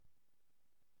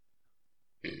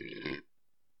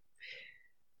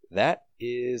That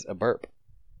is a burp.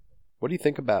 What do you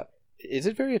think about? Is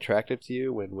it very attractive to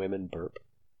you when women burp?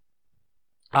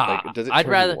 Does it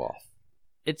turn you off?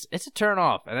 It's a turn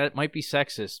off, and it might be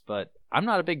sexist, but I'm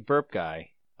not a big burp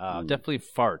guy. Definitely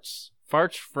farts.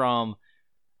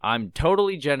 I'm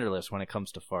totally genderless when it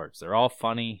comes to farts. They're all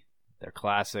funny, they're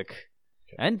classic,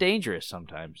 and dangerous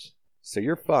sometimes. So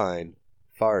you're fine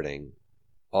farting,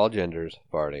 all genders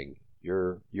farting,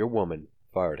 your woman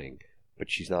farting, but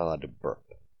she's not allowed to burp.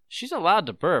 She's allowed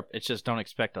to burp, it's just don't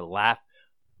expect a laugh,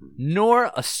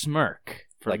 nor a smirk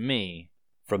from me.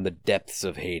 From the depths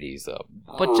of Hades up.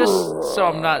 But just so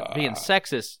I'm not being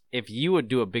sexist, if you would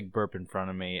do a big burp in front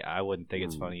of me, I wouldn't think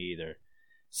it's funny either.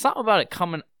 Something about it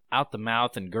coming out the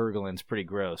mouth and gurgling's pretty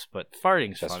gross, but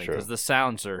farting's funny because the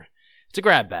sounds it's a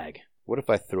grab bag. What if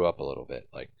I threw up a little bit?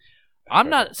 I'm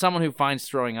not someone who finds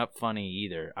throwing up funny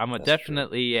either. I'm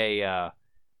definitely a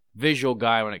visual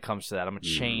guy when it comes to that. I'm a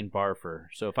chain barfer.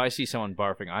 So if I see someone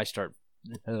barfing, I start...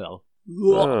 All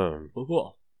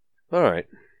right.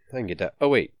 I can get that. Oh,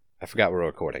 wait. I forgot we're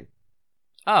recording.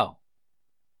 Oh.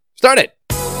 Start it!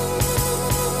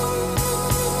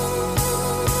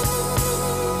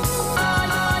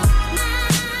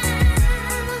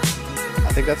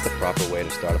 I think that's the proper way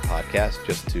to start a podcast,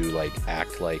 just to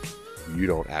act like you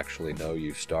don't actually know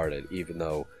you started, even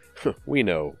though we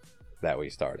know that we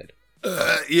started.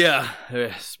 Yeah.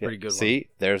 It's pretty good. See?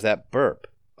 There's that burp.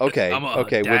 Okay. I'm a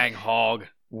dang hog.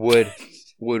 Would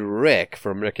Rick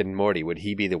from Rick and Morty, would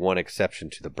he be the one exception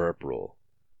to the burp rule?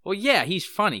 Well, yeah, he's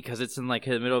funny because it's in the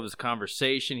middle of his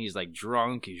conversation. He's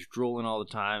drunk. He's drooling all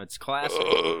the time. It's classic.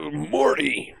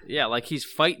 Morty. Yeah, he's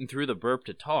fighting through the burp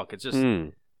to talk. It's just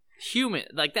human.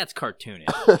 That's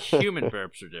cartoonish. Human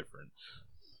burps are different.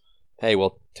 Hey,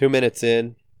 well, 2 minutes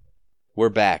in, we're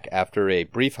back after a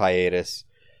brief hiatus.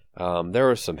 There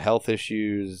were some health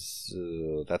issues.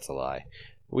 That's a lie.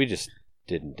 We just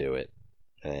didn't do it.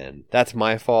 And that's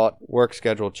my fault. Work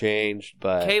schedule changed,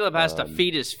 but... Caleb has to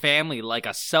feed his family like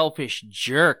a selfish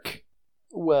jerk.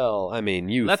 Well, I mean,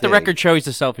 Let the record show he's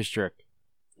a selfish jerk.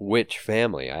 Which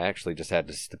family? I actually just had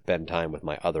to spend time with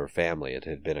my other family. It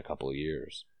had been a couple of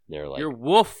years. They're Your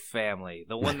wolf family,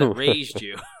 the one that raised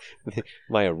you.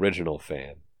 My original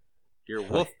fan. Your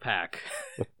wolf pack.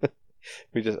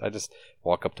 I just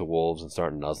walk up to wolves and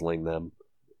start nuzzling them.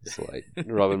 It's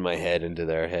rubbing my head into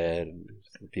their head, and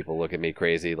people look at me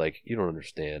crazy, you don't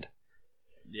understand.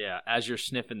 Yeah, as you're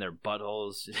sniffing their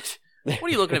buttholes. What are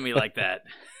you looking at me like that?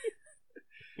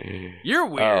 You're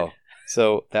weird. Oh,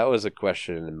 so that was a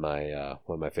question in my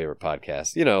one of my favorite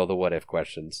podcasts. The what if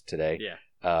questions today.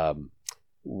 Yeah.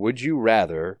 Would you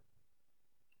rather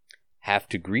have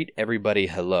to greet everybody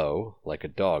hello like a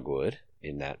dog would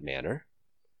in that manner?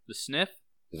 The sniff?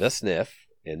 The sniff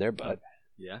in their butt.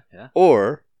 Yeah.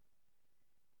 Or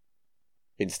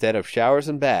instead of showers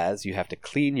and baths, you have to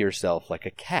clean yourself like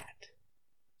a cat.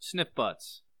 Sniff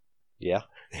butts. Yeah,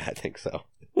 I think so.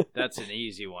 That's an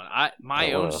easy one.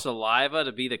 My own saliva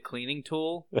to be the cleaning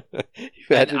tool.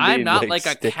 And I'm not like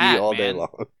a cat, all man. Day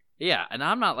long. Yeah, and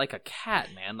I'm not like a cat,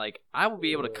 man. I will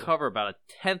be able to cover about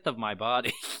 1/10 of my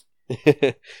body.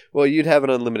 Well, you'd have an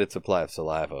unlimited supply of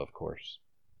saliva, of course.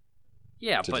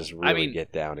 Yeah, to but just really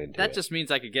get down into that it. just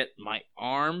means I could get my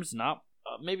arms, not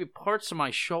maybe parts of my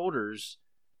shoulders,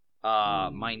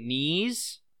 my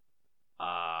knees,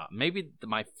 maybe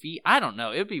my feet. I don't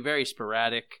know. It would be very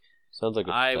sporadic. Sounds like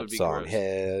a song. Gross.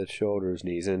 Head, shoulders,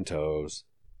 knees, and toes.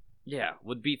 Yeah,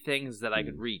 would be things that I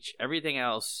could reach. Everything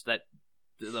else,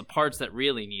 the parts that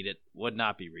really need it, would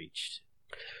not be reached.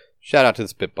 Shout out to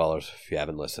the Spitballers if you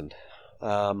haven't listened.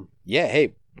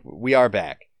 Hey, we are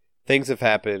back. Things have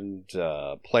happened.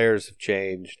 Players have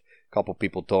changed. A couple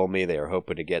people told me they were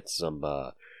hoping to get some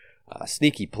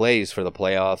sneaky plays for the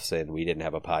playoffs, and we didn't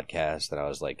have a podcast. And I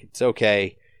was like, it's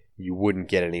okay. You wouldn't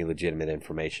get any legitimate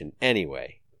information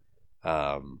anyway.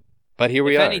 But here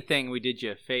we are. If anything, we did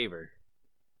you a favor.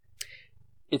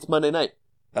 It's Monday night.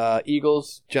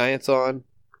 Eagles, Giants on.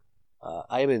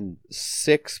 I am in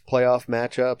 6 playoff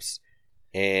matchups,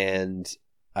 and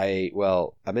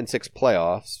I'm in 6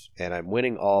 playoffs, and I'm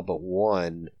winning all but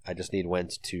 1. I just need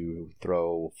Wentz to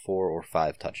throw 4 or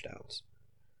 5 touchdowns.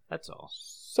 That's all.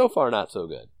 So far, not so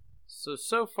good.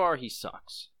 So far, he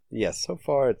sucks. Yes, so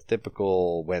far it's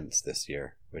typical Wentz this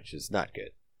year, which is not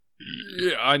good.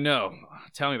 Yeah, I know.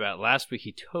 Tell me about it. Last week,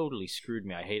 he totally screwed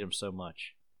me. I hate him so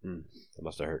much. That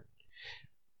must have hurt.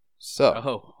 So,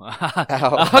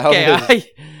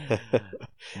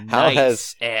 how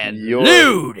has your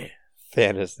lewd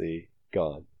fantasy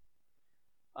gone?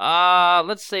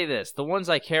 Let's say this: the ones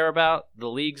I care about, the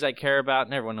leagues I care about,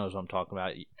 and everyone knows what I'm talking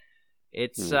about.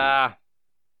 It's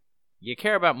You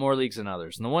care about more leagues than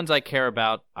others. And the ones I care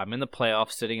about, I'm in the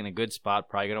playoffs, sitting in a good spot,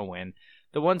 probably going to win.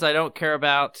 The ones I don't care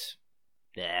about,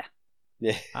 yeah,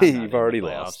 you've already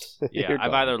lost. Yeah,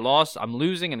 I've either lost, I'm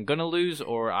losing and going to lose,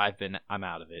 or I'm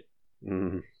out of it.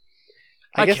 Mm-hmm.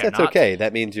 I guess that's okay.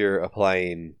 That means you're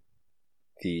applying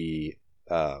the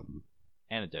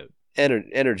antidote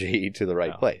energy to the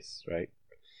right place, right?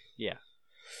 Yeah.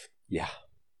 Yeah.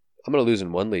 I'm going to lose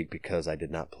in one league because I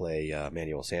did not play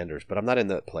Manuel Sanders, but I'm not in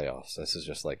the playoffs. This is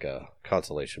just like a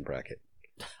consolation bracket.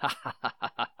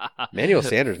 Manuel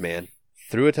Sanders, man,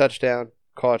 threw a touchdown,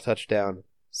 caught a touchdown,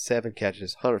 7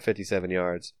 catches, 157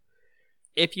 yards.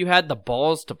 If you had the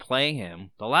balls to play him,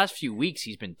 the last few weeks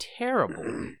he's been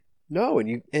terrible. No,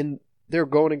 and they're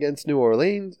going against New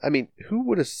Orleans. I mean, who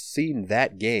would have seen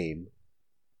that game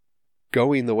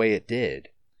going the way it did?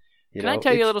 Can I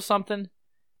tell you a little something?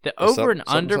 The over and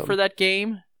under for that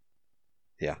game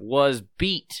was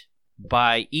beat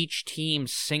by each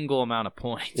team's single amount of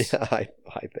points. Yeah, I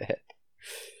bet.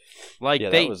 Like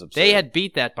they had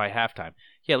beat that by halftime.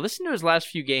 Yeah, listen to his last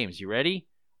few games. You ready?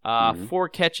 4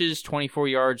 catches, 24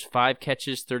 yards, 5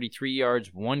 catches, 33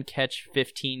 yards, 1 catch,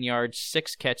 15 yards,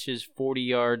 6 catches, 40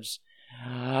 yards,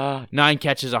 9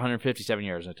 catches, 157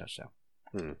 yards, and a touchdown.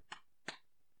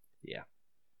 Yeah.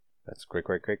 That's great.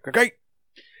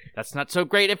 That's not so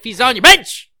great if he's on your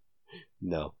bench.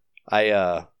 No.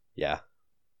 That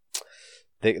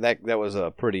was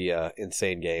a pretty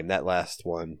insane game. That last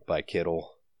one by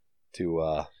Kittle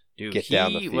to get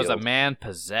down the field. He was a man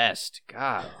possessed.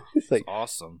 God, it's like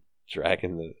awesome.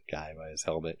 Dragging the guy by his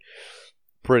helmet.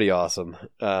 Pretty awesome.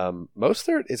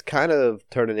 Mostert is kind of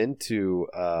turning into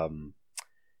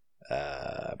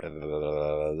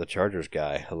the Chargers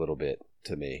guy a little bit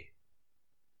to me.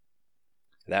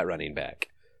 That running back.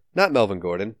 Not Melvin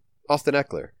Gordon. Austin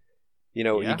Eckler. He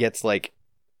gets like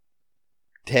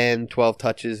 10, 12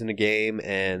 touches in a game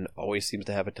and always seems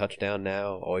to have a touchdown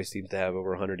now. Always seems to have over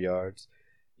 100 yards.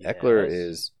 Yes. Eckler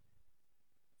is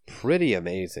pretty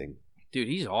amazing. Dude,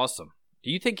 he's awesome.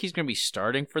 Do you think he's going to be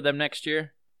starting for them next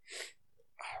year?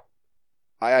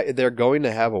 They're going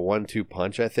to have a 1-2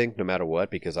 punch, I think, no matter what,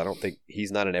 because I don't think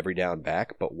he's not an every down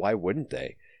back, but why wouldn't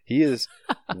they? He is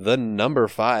the number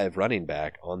 5 running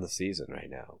back on the season right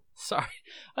now. Sorry.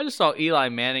 I just saw Eli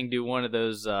Manning do one of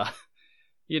those,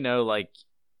 like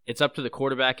it's up to the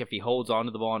quarterback if he holds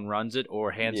onto the ball and runs it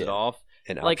or hands it off.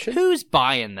 Like, who's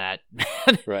buying that?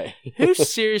 Right.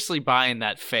 Who's seriously buying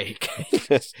that fake?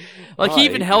 Like, he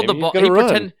even held the ball.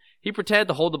 He pretended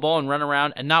to hold the ball and run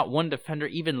around, and not one defender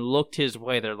even looked his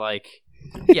way. They're like,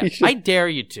 yeah, I dare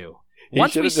you to.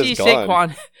 Once we see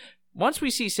Saquon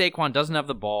doesn't have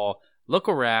the ball, look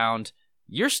around.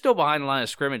 You're still behind the line of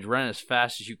scrimmage, running as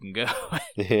fast as you can go.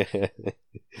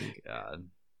 God.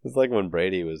 It's like when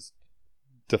Brady was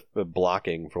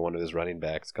blocking for one of his running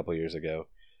backs a couple years ago.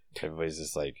 Everybody's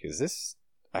just like, is this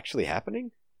actually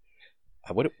happening?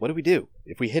 What do we do?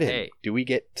 If we hit him, do we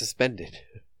get suspended?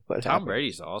 Tom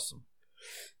Brady's awesome.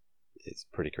 It's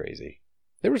pretty crazy.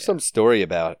 There was some story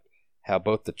about how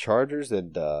both the Chargers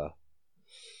and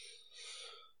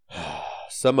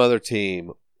some other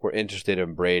team were interested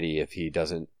in Brady if he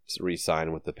doesn't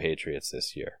re-sign with the Patriots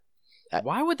this year.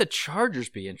 Why would the Chargers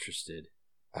be interested?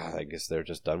 I guess they're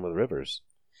just done with Rivers.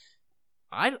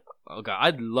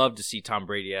 I'd love to see Tom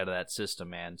Brady out of that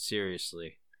system, man.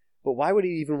 Seriously. But why would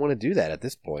he even want to do that at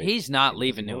this point? He's not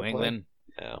leaving New England.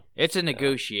 No. It's a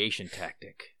negotiation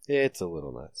tactic. It's a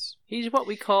little nuts. He's what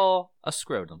we call a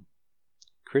scrotum.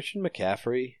 Christian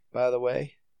McCaffrey, by the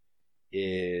way,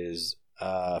 is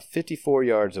 54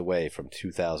 yards away from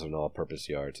 2,000 all-purpose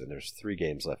yards, and there's 3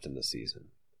 games left in the season.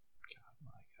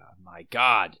 My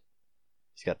God.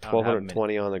 He's got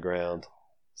 1,220 on the ground,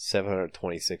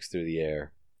 726 through the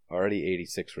air, already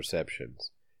 86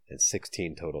 receptions, and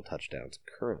 16 total touchdowns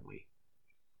currently.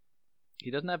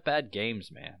 He doesn't have bad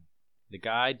games, man. The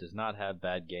guy does not have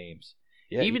bad games.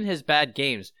 Yeah, even his bad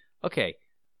games. Okay.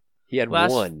 He had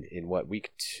one in,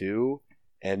 week 2?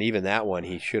 And even that one,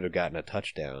 he should have gotten a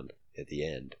touchdown at the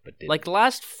end, but didn't. Like the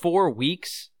last 4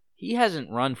 weeks, he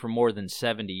hasn't run for more than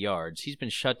 70 yards. He's been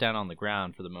shut down on the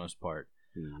ground for the most part.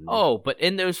 Mm-hmm. Oh, but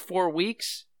in those 4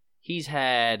 weeks, he's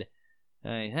had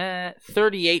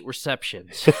 38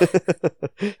 receptions.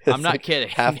 I'm not kidding.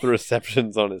 Half the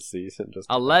receptions on his season.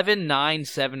 Just 11, 9,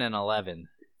 7, and 11.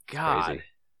 God. Crazy.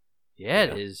 Yeah,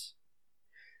 it is.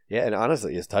 Yeah, and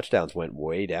honestly, his touchdowns went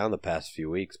way down the past few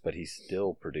weeks, but he's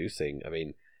still producing. I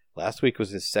mean, last week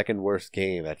was his second worst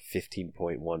game at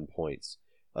 15.1 points.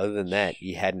 Other than that,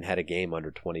 he hadn't had a game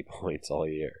under 20 points all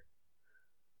year.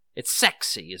 It's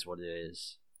sexy is what it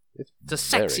is. It's a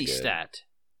sexy stat.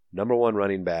 Number 1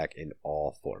 running back in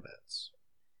all formats.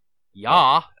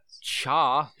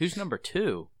 Cha. Who's number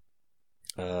 2?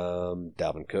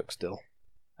 Dalvin Cook still.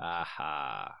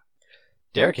 Aha.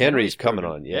 Derrick Henry's coming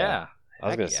on. Yeah. I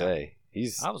was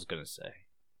gonna say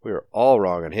we were all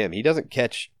wrong on him. He doesn't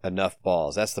catch enough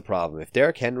balls. That's the problem. If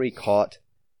Derrick Henry caught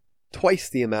twice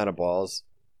the amount of balls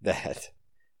that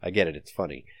I get it. It's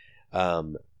funny.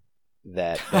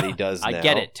 That he does now. I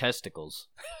get it. Testicles.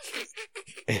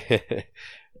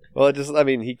 Well,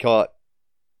 he caught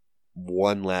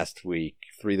 1 last week,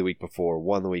 3 the week before,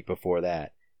 1 the week before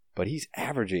that. But he's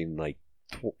averaging like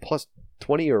plus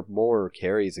 20 or more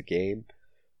carries a game.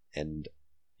 And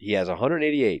he has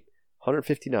 188,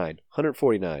 159,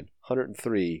 149,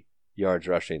 103 yards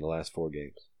rushing in the last 4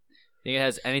 games. Think it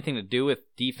has anything to do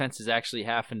with defenses actually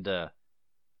having to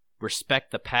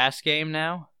respect the pass game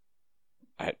now?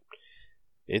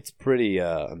 It's pretty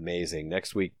amazing.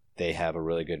 Next week they have a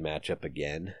really good matchup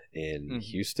again in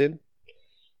Houston.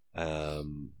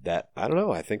 That I don't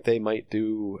know. I think they might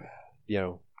do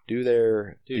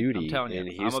their duty. I'm telling in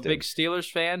you, Houston. I'm a big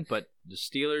Steelers fan, but the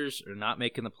Steelers are not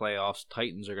making the playoffs.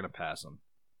 Titans are going to pass them.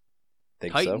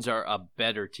 Titans are a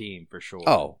better team for sure.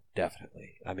 Oh,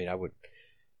 definitely. I mean, I would.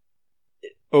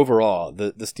 Overall,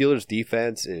 the Steelers'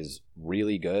 defense is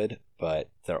really good, but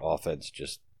their offense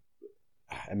just.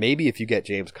 Maybe if you get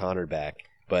James Conner back,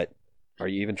 but are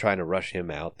you even trying to rush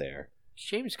him out there?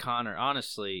 James Conner,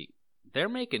 honestly, they're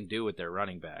making do with their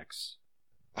running backs.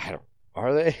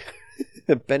 Are they?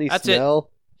 Benny That's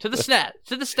Snell? It. To the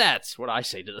stats. What I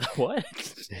say to the what?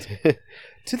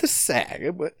 To the sack.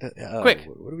 Quick.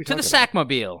 What are we to the about?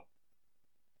 Sackmobile.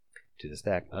 To the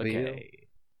Sackmobile. Okay.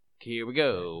 Here we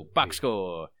go. Box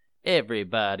score.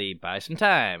 Everybody buy some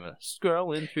time.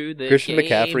 Scrolling through the Christian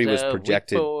games McCaffrey was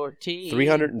projected 14.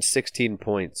 316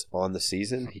 points on the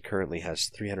season. He currently has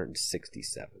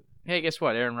 367. Hey, guess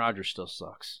what? Aaron Rodgers still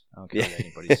sucks. I don't care what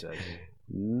anybody says.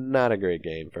 Not a great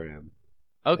game for him.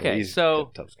 Okay, He's so got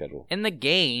a tough schedule. in the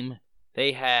game,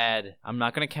 they had, I'm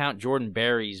not going to count Jordan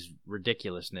Berry's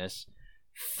ridiculousness,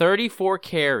 34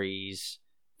 carries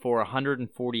for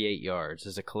 148 yards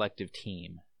as a collective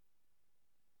team.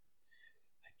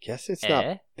 Guess it's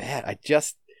not bad.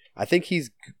 I think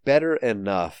he's better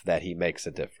enough that he makes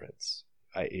a difference.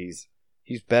 He's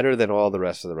better than all the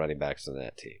rest of the running backs on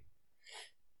that team.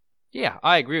 Yeah,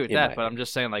 I agree with that, but I'm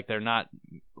just saying, like, they're not,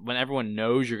 when everyone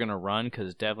knows you're going to run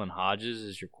because Devlin Hodges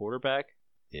is your quarterback.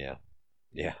 Yeah.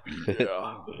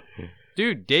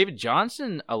 Dude, David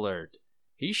Johnson alert.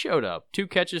 He showed up. 2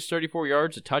 catches, 34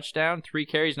 yards, a touchdown, 3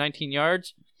 carries, 19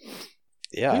 yards.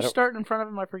 Yeah. Who's starting in front of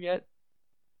him? I forget.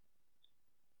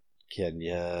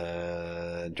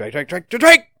 Kenyon Drake.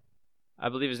 I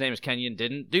believe his name is Kenyon.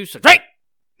 Didn't do so. Drake.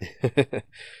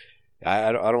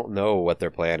 I don't know what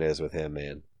their plan is with him,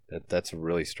 man. That's a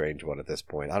really strange one at this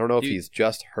point. I don't know if he's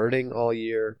just hurting all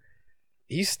year.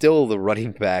 He's still the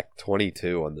running back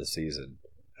 22 on the season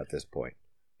at this point,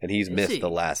 and he's missed the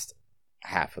last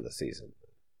half of the season.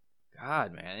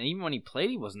 God, man, and even when he played,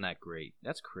 he wasn't that great.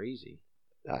 That's crazy.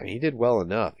 I mean, he did well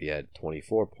enough. He had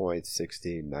 24 points,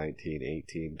 16, 19,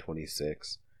 18,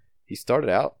 26. He started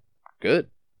out good.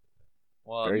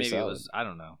 Well, Very maybe solid. it was, I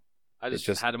don't know. I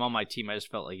just had him on my team. I just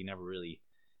felt like he never really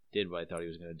did what I thought he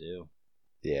was going to do.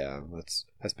 Yeah,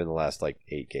 that's been the last,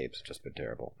 8 games. It's just been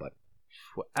terrible. But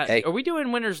Are we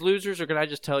doing winners, losers, or can I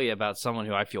just tell you about someone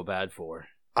who I feel bad for?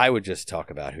 I would just talk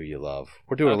about who you love.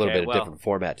 We're doing a little bit of different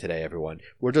format today, everyone.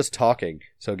 We're just talking,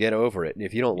 so get over it. And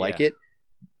if you don't like it,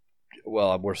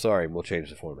 well, we're sorry, and we'll change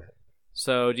the format.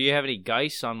 So, do you have any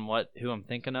guess on who I'm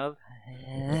thinking of?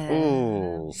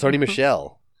 Ooh, Sony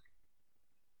Michel.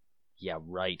 Yeah,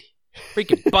 right.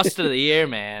 Freaking busted of the air,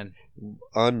 man.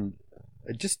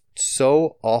 Just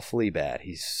so awfully bad.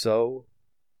 He's so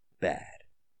bad.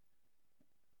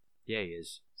 Yeah, he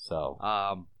is. So,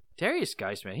 Darius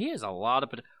Geis, man, he has a lot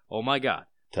of. Oh my god!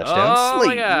 Touchdown! Oh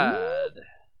my god!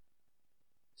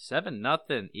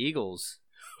 7-0 Eagles.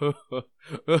 You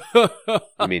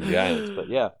mean Giants? But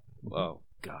yeah. Oh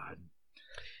god.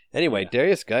 Anyway,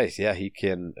 Darius Geis, yeah, he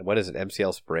can. What is it?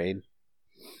 MCL sprain.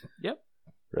 Yep.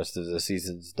 Rest of the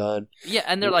season's done. Yeah,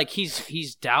 and they're like,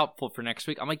 he's doubtful for next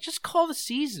week. I'm like, just call the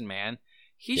season, man.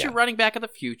 He's your running back of the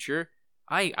future.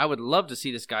 I would love to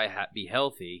see this guy be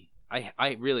healthy.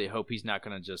 I really hope he's not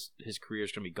going to just, his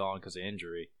career's going to be gone because of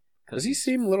injury. Does he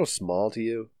seem a little small to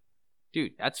you?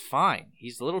 Dude, that's fine.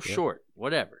 He's a little short.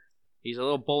 Whatever. He's a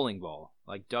little bowling ball,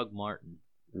 like Doug Martin.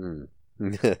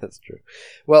 That's true.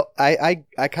 Well, I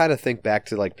kind of think back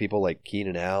to people like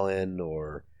Keenan Allen,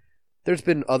 or there's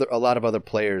been a lot of other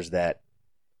players that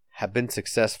have been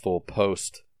successful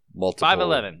post multiple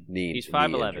 5'11". He's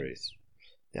 5'11". injuries.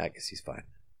 Yeah, I guess he's fine.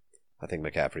 I think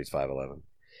McCaffrey's 5'11".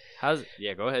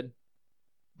 Yeah, go ahead.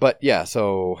 But yeah,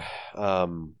 so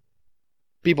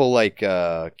people like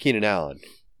Keenan Allen,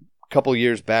 a couple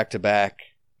years back to back,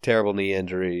 terrible knee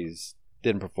injuries,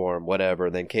 didn't perform, whatever,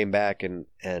 then came back and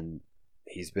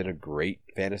he's been a great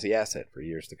fantasy asset for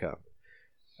years to come.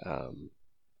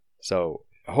 So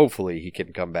hopefully he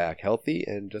can come back healthy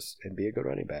and be a good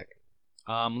running back.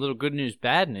 Little good news,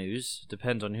 bad news.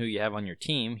 Depends on who you have on your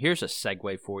team. Here's a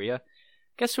segue for you.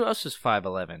 Guess who else is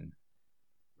 5'11"?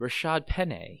 Rashad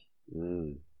Penny.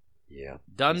 Yeah.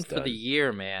 Done for the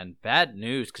year, man. Bad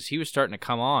news because he was starting to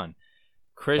come on.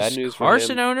 Bad news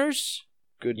Carson owners,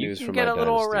 good news for my you can get a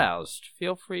little dynasty. aroused.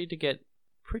 Feel free to get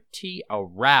pretty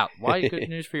aroused. Why good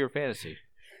news for your fantasy?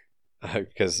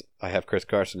 Because I have Chris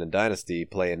Carson in Dynasty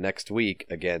playing next week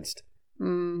against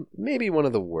maybe one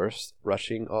of the worst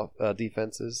rushing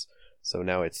defenses. So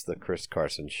now it's the Chris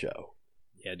Carson show.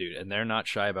 Yeah, dude, and they're not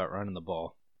shy about running the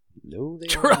ball. No, they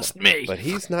Trust are not. me. But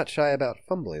he's not shy about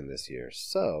fumbling this year,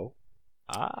 so...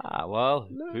 well,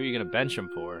 who are you going to bench him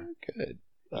for? Good.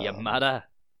 Yamada.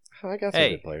 I got some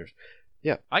good players.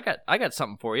 Yeah. I got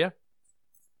something for you.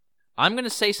 I'm going to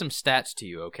say some stats to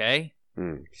you, okay?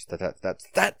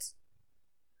 Stats.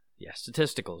 Yeah,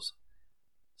 statisticals.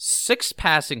 6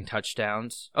 passing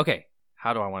touchdowns. Okay,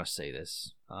 how do I want to say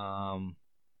this?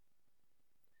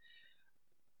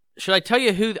 Should I tell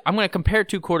you who... I'm going to compare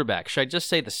 2 quarterbacks. Should I just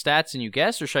say the stats and you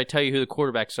guess, or should I tell you who the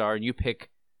quarterbacks are and you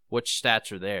pick which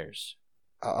stats are theirs?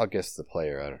 I'll guess the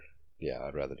player. I'd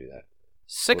rather do that.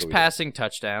 6 passing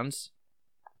touchdowns.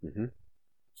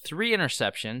 3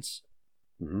 interceptions.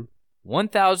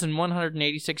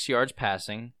 1,186 yards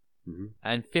passing.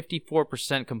 And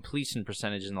 54% completion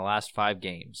percentage in the last 5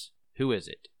 games. Who is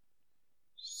it?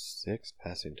 6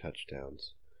 passing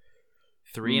touchdowns.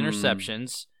 3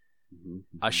 interceptions.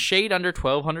 A shade under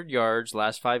 1,200 yards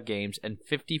last 5 games, and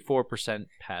 54%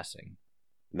 passing.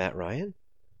 Matt Ryan?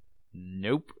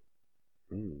 Nope.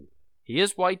 He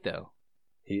is white, though.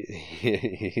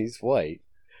 He's white.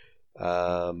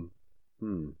 Ryan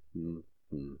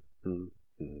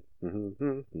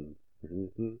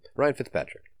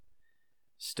Fitzpatrick.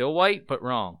 Still white, but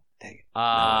wrong. Dang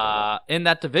it. In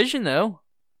that division, though.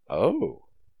 Oh.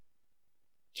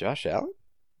 Josh Allen?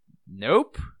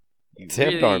 Nope.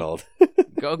 Sam Darnold.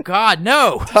 Oh, God,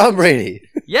 no. Tom Brady.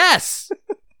 Yes.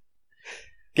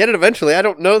 Get it eventually. I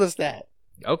don't know the stat.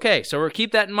 Okay, so we'll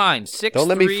keep that in mind. 6'3". Don't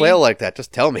let me flail like that.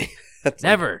 Just tell me.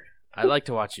 Never. I like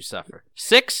to watch you suffer.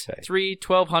 6'3",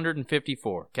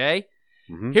 1,254, okay?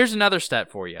 Here's another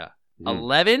stat for you.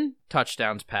 11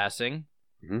 touchdowns passing,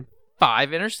 5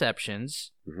 interceptions,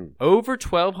 over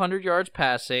 1,200 yards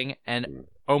passing, and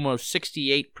almost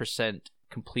 68%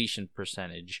 completion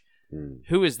percentage.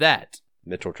 Who is that?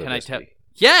 Mitchell Trubisky. Can I tell?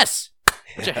 Yes!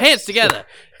 Put your hands together.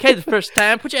 Okay, the first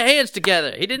time, put your hands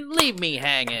together. He didn't leave me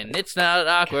hanging. It's not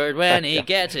awkward when he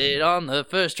gets it on the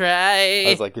first try. I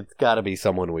was like, it's got to be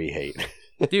someone we hate.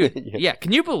 Dude, yeah.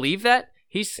 Can you believe that?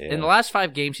 In the last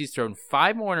 5 games, he's thrown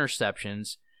 5 more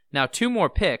interceptions, now 2 more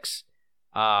picks,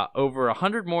 over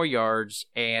 100 more yards,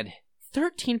 and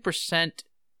 13%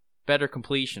 better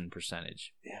completion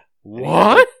percentage. Yeah.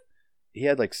 What? He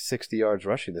had like 60 yards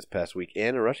rushing this past week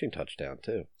and a rushing touchdown,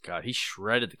 too. God, he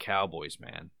shredded the Cowboys,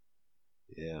 man.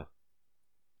 Yeah.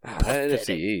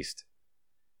 NFC East.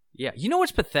 Yeah. You know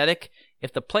what's pathetic?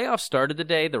 If the playoffs started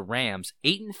today, the Rams,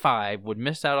 8-5, would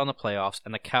miss out on the playoffs,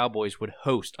 and the Cowboys would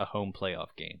host a home playoff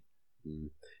game.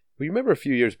 Well, you remember a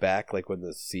few years back, like when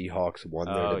the Seahawks won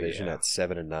their division at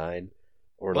 7-9?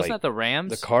 Or Wasn't that the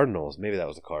Rams? The Cardinals. Maybe that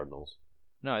was the Cardinals.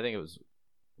 No, I think it was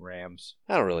Rams.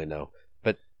 I don't really know.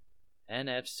 But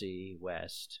NFC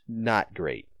West. Not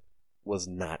great. Was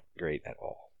not great at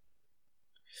all.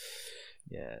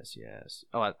 Yes.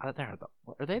 Oh,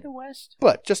 are they the West?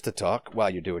 But just to talk while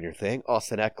you're doing your thing,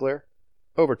 Austin Eckler,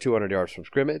 over 200 yards from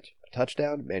scrimmage, a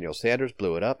touchdown. Emmanuel Sanders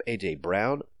blew it up. A.J.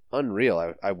 Brown,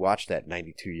 unreal. I watched that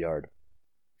 92-yard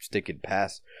sticking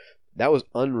pass. That was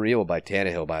unreal by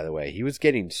Tannehill, by the way. He was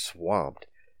getting swamped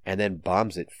and then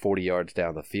bombs it 40 yards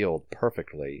down the field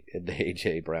perfectly into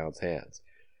A.J. Brown's hands.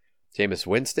 Jameis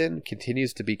Winston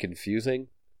continues to be confusing.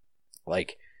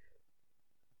 Like,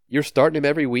 you're starting him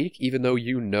every week, even though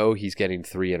you know he's getting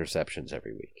 3 interceptions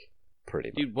every week. Pretty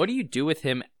much. Dude, what do you do with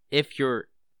him if you're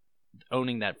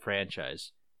owning that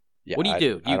franchise? Yeah, what do you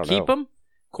do? Do you keep him?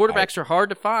 Quarterbacks are hard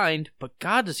to find, but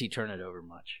God, does he turn it over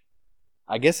much.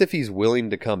 I guess if he's willing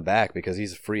to come back, because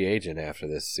he's a free agent after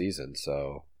this season,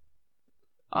 so...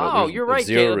 Oh, you're right,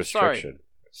 zero Caleb. restriction.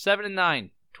 Sorry. 7-9,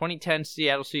 2010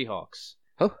 Seattle Seahawks.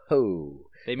 Ho ho!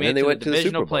 They made it to the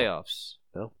divisional playoffs.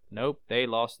 No? Nope, they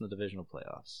lost in the divisional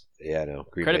playoffs. Yeah, I know.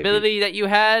 Credibility that you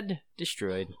had,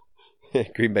 destroyed.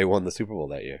 Green Bay won the Super Bowl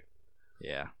that year.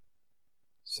 Yeah.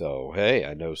 So, hey,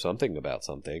 I know something about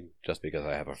something just because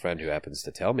I have a friend who happens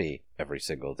to tell me every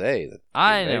single day that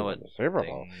I know what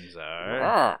things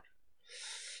are.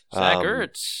 Zach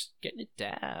Ertz, getting it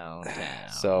down.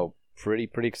 So, pretty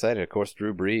excited. Of course,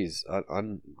 Drew Brees,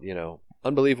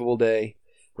 unbelievable day.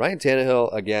 Ryan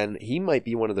Tannehill, again, he might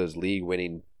be one of those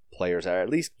league-winning players, or at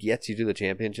least gets you to the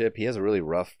championship. He has a really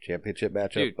rough championship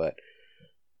matchup, but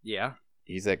yeah,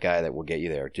 he's that guy that will get you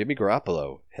there. Jimmy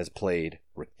Garoppolo has played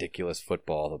ridiculous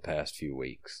football the past few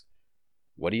weeks.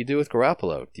 What do you do with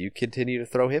Garoppolo? Do you continue to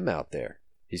throw him out there?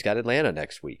 He's got Atlanta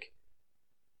next week.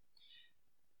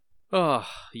 Oh,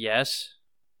 yes.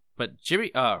 But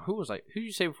Jimmy, who did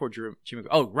you say before Jimmy?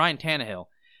 Oh, Ryan Tannehill.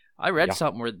 I read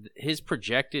something where his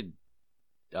projected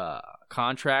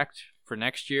contract for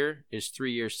next year is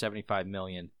 3 years, $75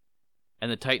 million, and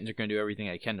the Titans are going to do everything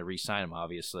they can to re-sign him.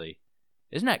 Obviously,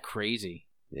 isn't that crazy?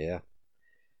 Yeah,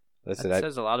 listen, that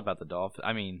says a lot about the Dolphins.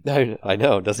 I mean, I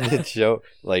know. Doesn't it show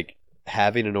like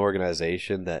having an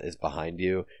organization that is behind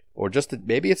you, or just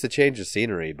maybe it's a change of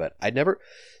scenery? But I never.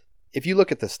 If you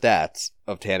look at the stats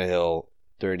of Tannehill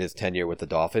during his tenure with the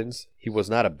Dolphins, he was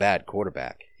not a bad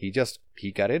quarterback. He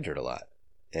got injured a lot,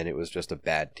 and it was just a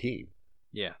bad team.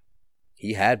 Yeah.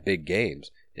 He had big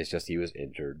games. It's just he was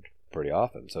injured pretty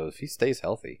often. So if he stays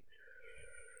healthy,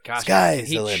 gosh, sky's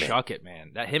the limit. Chuck it,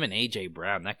 man. That him and AJ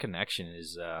Brown, that connection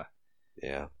is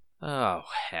yeah. Oh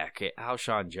heck,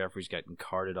 Alshon Jeffrey's getting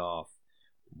carted off.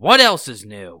 What else is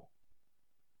new?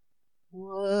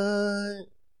 What?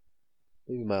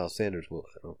 Maybe Miles Sanders will.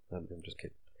 I'm just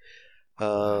kidding.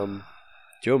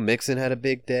 Joe Mixon had a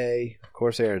big day. Of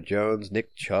course, Aaron Jones.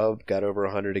 Nick Chubb got over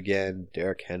 100 again.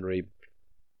 Derrick Henry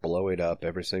blowing up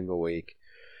every single week.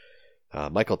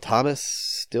 Michael Thomas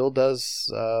still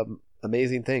does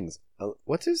amazing things.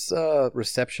 What's his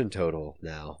reception total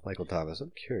now, Michael Thomas?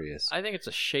 I'm curious. I think it's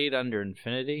a shade under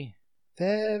infinity.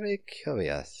 Very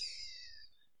curious.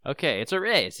 Okay, it's a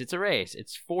race.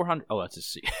 It's 400. Oh, that's a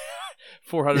C.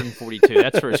 442.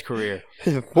 That's for his career.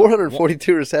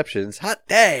 442 receptions. Hot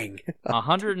dang.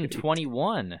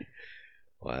 121.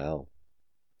 Wow.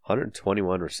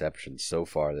 121 receptions so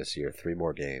far this year. 3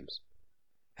 more games.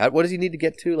 What does he need to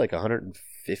get to? Like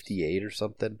 158 or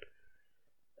something?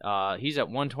 He's at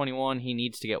 121. He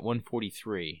needs to get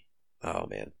 143. Oh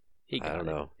man. I don't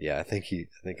know. Yeah, I think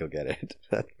he'll get it.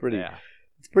 That's pretty. Yeah.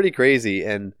 It's pretty crazy.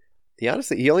 And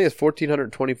honestly, he only has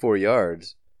 1,424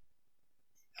 yards.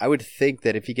 I would think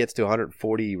that if he gets to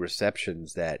 140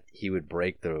 receptions that he would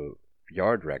break the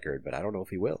yard record, but I don't know if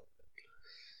he will.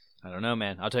 I don't know,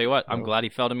 man. I'll tell you what. I'm glad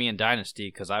he fell to me in Dynasty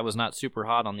because I was not super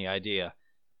hot on the idea.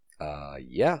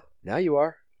 Yeah. Now you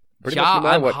are. Pretty much no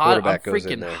matter what quarterback goes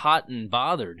in there. I'm freaking hot and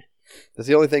bothered. That's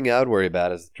the only thing I would worry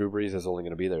about is Drew Brees is only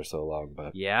going to be there so long.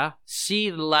 But yeah. See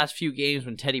the last few games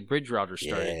when Teddy Bridgewater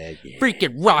started. Yeah,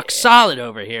 freaking rock solid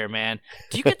over here, man.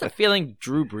 Do you get the feeling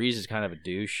Drew Brees is kind of a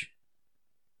douche?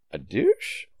 A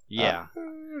douche? Yeah.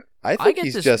 I think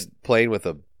he's just playing with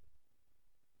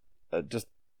just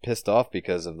pissed off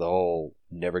because of the whole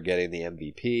never getting the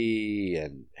MVP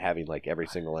and having like every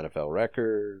single NFL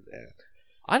record.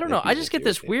 I don't know. I just get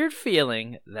this weird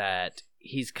feeling that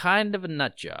he's kind of a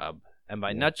nut job. And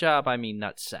by nut job, I mean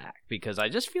nut sack. Because I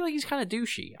just feel like he's kind of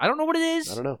douchey. I don't know what it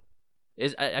is. I don't know.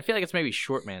 I feel like it's maybe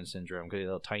short man syndrome because he's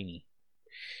a little tiny.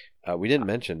 We didn't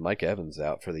mention Mike Evans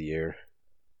out for the year.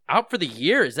 Out for the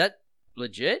year? Is that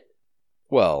legit?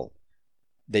 Well,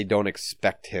 they don't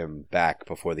expect him back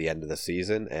before the end of the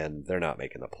season, and they're not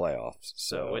making the playoffs.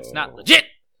 So it's not legit.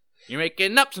 You're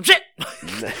making up some shit.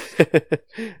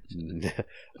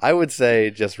 I would say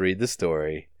just read the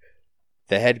story.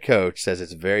 The head coach says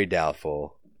it's very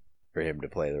doubtful for him to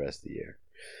play the rest of the year.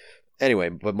 Anyway,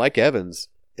 but Mike Evans,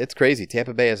 it's crazy.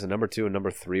 Tampa Bay has a number 2 and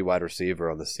number 3 wide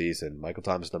receiver on the season. Michael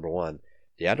Thomas, number 1.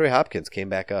 DeAndre Hopkins came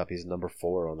back up. He's number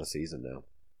 4 on the season now.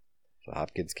 So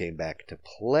Hopkins came back to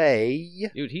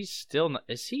play. Dude, he's still not...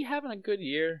 Is he having a good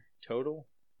year total?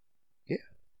 Yeah.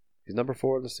 He's number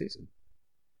 4 on the season.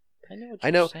 I know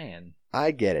what you're saying.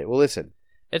 I get it. Well, listen.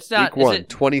 It's not... Week 1,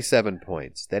 27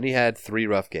 points. Then he had 3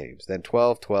 rough games. Then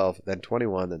 12, then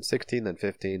 21, then 16, then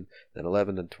 15, then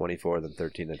 11, then 24, then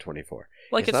 13, then 24.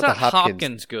 Like, it's not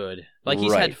Hopkins good. Like,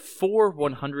 he's had 4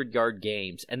 100-yard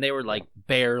games, and they were, like,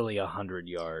 barely 100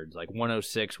 yards. Like,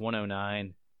 106,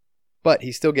 109. But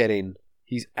he's still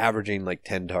he's averaging, like,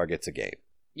 10 targets a game.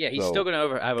 Yeah, he's still going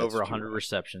to have over 100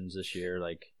 receptions this year.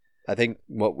 Like, I think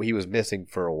what he was missing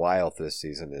for a while this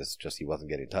season is just he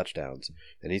wasn't getting touchdowns.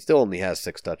 And he still only has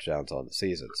 6 touchdowns on the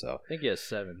season. So I think he has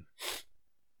 7.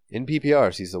 In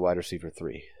PPRs, he's the wide receiver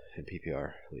 3 in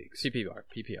PPR leagues. PPR.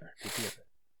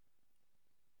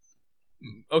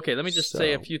 Okay, let me just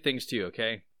say a few things to you,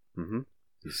 okay? Mm-hmm.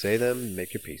 You say them,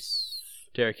 make your peace.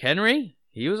 Derrick Henry,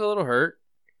 he was a little hurt.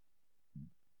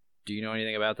 Do you know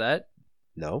anything about that?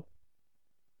 No.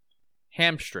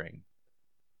 Hamstring.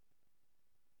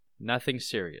 Nothing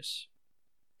serious.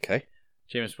 Okay.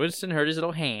 Jameis Winston hurt his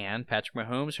little hand. Patrick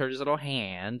Mahomes hurt his little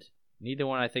hand. Neither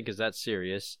one I think is that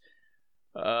serious.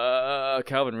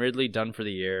 Calvin Ridley done for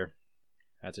the year.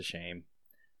 That's a shame.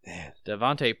 Man.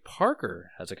 Devontae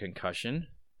Parker has a concussion.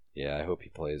 Yeah, I hope he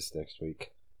plays next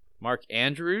week. Mark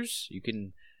Andrews, you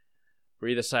can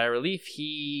breathe a sigh of relief.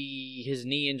 His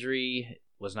knee injury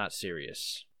was not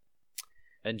serious.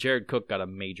 And Jared Cook got a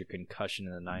major concussion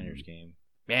in the Niners game.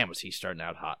 Man, was he starting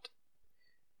out hot.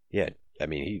 Yeah, I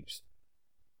mean, he's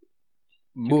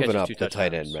moving up the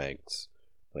tight end ranks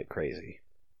like crazy.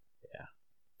 Yeah.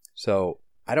 So,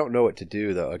 I don't know what to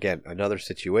do, though. Again, another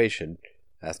situation,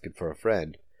 asking for a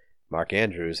friend. Mark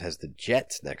Andrews has the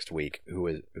Jets next week,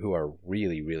 who are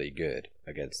really, really good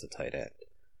against the tight end.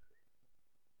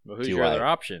 Well, who's your other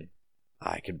option?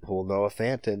 I can pull Noah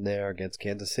Fant in there against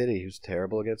Kansas City, who's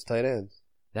terrible against tight ends.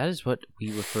 That is what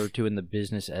we refer to in the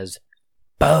business as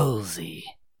ballsy.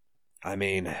 I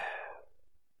mean,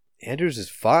 Andrews is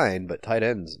fine, but tight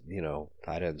ends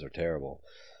are terrible.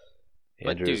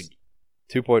 Andrews,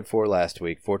 2.4 last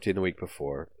week, 14 the week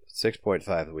before,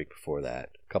 6.5 the week before that.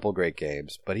 A couple great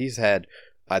games, but he's had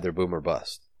either boom or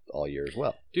bust all year as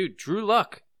well. Dude, Drew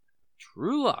Luck.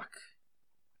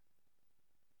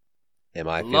 Am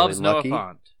I feeling loves lucky?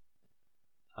 Noah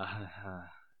Fant.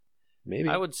 Maybe.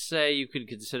 I would say you could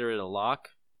consider it a lock.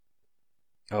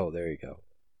 Oh, there you go.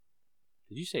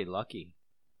 Did you say lucky?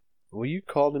 Well, you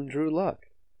called him Drew Luck.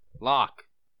 Lock.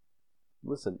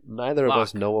 Listen, neither of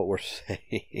us know what we're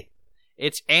saying.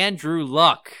 It's Andrew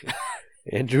Luck.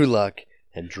 Andrew Luck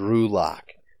and Drew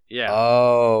Lock. Yeah.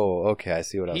 Oh, okay. I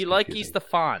see what I was He likes the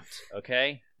font,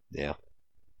 okay? Yeah.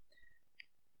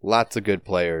 Lots of good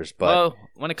players, but well,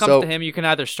 when it comes to him, you can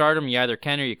either start him, you either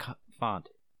can or you font.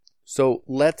 So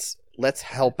let's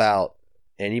help out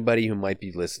anybody who might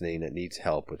be listening that needs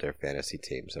help with their fantasy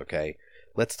teams, okay?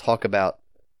 Let's talk about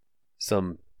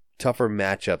some tougher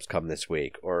matchups come this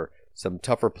week, or some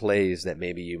tougher plays that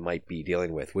maybe you might be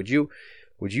dealing with. Would you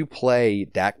play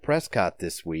Dak Prescott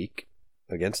this week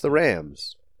against the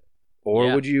Rams?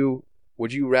 Or would you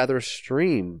rather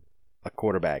stream a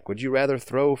quarterback? Would you rather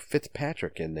throw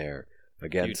Fitzpatrick in there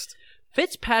against... Dude,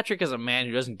 Fitzpatrick is a man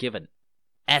who doesn't give an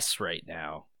S right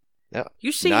now. No,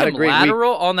 you see him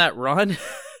lateral on that run?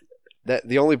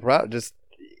 The only problem, just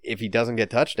if he doesn't get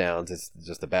touchdowns, it's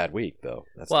just a bad week, though.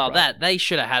 They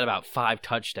should have had about 5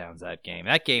 touchdowns that game.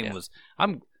 That game was...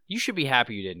 You should be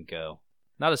happy you didn't go.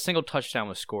 Not a single touchdown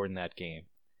was scored in that game.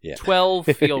 Yeah. 12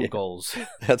 field goals.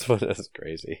 That's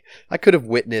crazy. I could have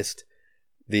witnessed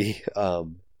the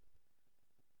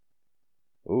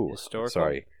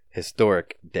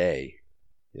historic day,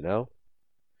 you know?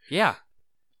 Yeah.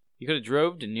 You could have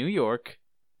drove to New York,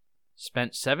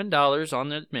 spent $7 on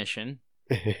the admission,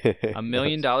 $1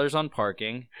 million on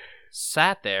parking,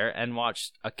 sat there and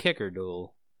watched a kicker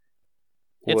duel.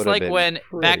 It's like when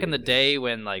back in the day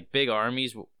when like big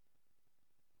armies.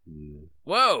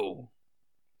 Whoa,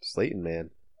 Slayton,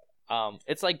 man.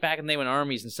 It's like back in the day when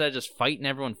armies, instead of just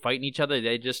everyone fighting each other,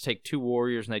 they'd just take 2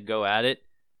 warriors and they'd go at it.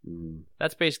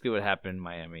 That's basically what happened in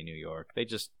Miami, New York.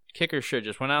 Kickers should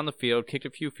just went out on the field, kicked a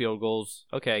few field goals.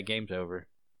 Okay, game's over.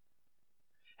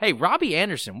 Hey, Robbie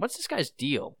Anderson, what's this guy's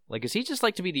deal? Like, is he just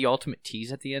like to be the ultimate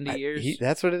tease at the end of years?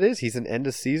 That's what it is. He's an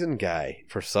end-of-season guy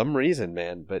for some reason,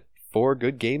 man. But 4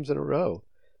 good games in a row.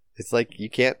 It's like you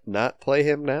can't not play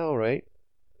him now, right?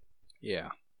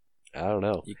 Yeah. I don't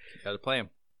know. You got to play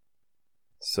him.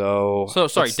 So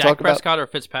sorry, Dak Prescott or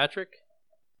Fitzpatrick?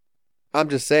 I'm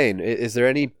just saying, is there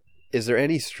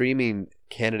any streaming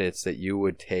candidates that you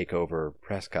would take over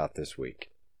Prescott this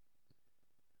week?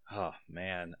 Oh,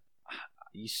 man.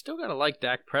 You still got to like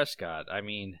Dak Prescott. I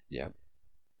mean, yeah.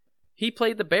 He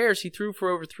played the Bears. He threw for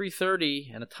over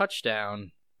 330 and a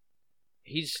touchdown.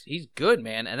 He's good,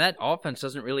 man. And that offense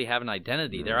doesn't really have an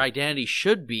identity. Mm-hmm. Their identity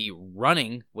should be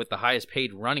running with the highest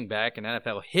paid running back in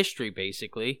NFL history,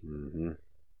 basically. Mm-hmm.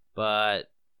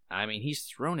 But, I mean, he's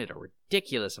thrown it a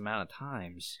ridiculous amount of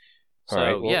times. So, all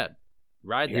right, well,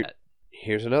 ride that.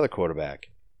 Here's another quarterback.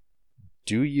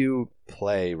 Do you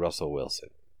play Russell Wilson?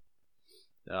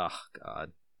 Oh,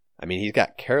 God. I mean, he's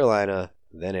got Carolina,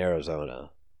 then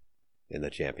Arizona in the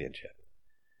championship.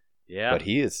 Yeah. But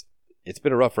it's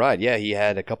been a rough ride. Yeah, he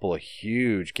had a couple of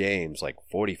huge games, like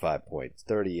 45 points,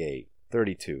 38,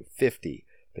 32, 50.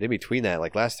 But in between that,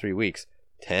 like last 3 weeks,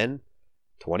 10,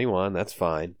 21, that's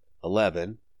fine.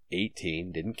 11,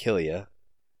 18, didn't kill you.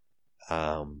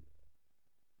 11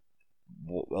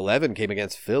 came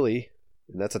against Philly.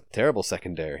 And that's a terrible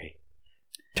secondary.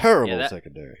 Terrible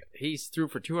secondary. He's threw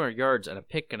for 200 yards and a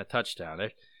pick and a touchdown.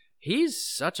 He's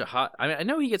such a hot... I mean, I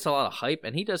know he gets a lot of hype,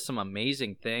 and he does some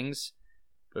amazing things.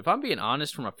 But if I'm being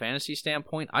honest from a fantasy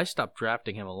standpoint, I stopped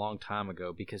drafting him a long time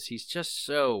ago because he's just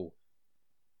so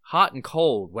hot and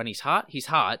cold. When he's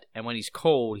hot. And when he's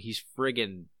cold, he's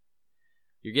friggin'...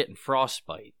 You're getting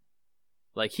frostbite.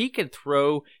 Like, he can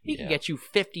throw... He can get you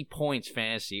 50 points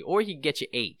fantasy, or he can get you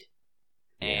 8.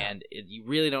 And you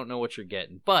really don't know what you're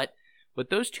getting. But with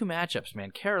those two matchups,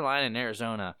 man, Carolina and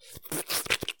Arizona,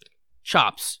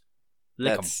 chops.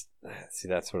 That's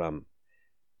what I'm...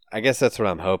 I guess that's what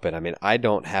I'm hoping. I mean, I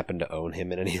don't happen to own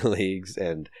him in any leagues,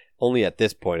 and only at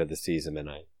this point of the season, and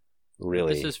I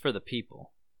really... This is for the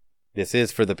people. This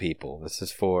is for the people. This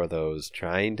is for those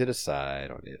trying to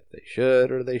decide on if they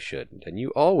should or they shouldn't. And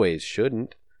you always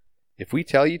shouldn't. If we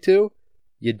tell you to,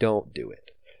 you don't do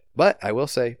it. But I will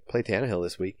say, play Tannehill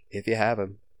this week. If you have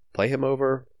him, play him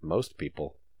over most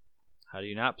people. How do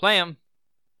you not play him?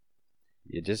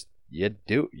 You just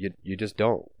don't. You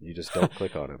just don't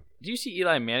click on him. Do you see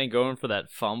Eli Manning going for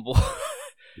that fumble?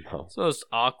 No. It's the most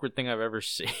awkward thing I've ever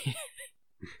seen.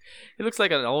 He looks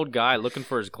like an old guy looking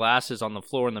for his glasses on the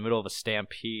floor in the middle of a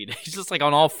stampede. He's just like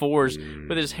on all fours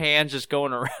with his hands just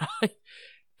going around.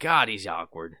 God, he's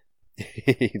awkward.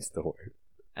 He's the worst.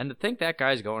 And to think that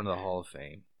guy's going to the Hall of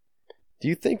Fame. Do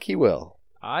you think he will?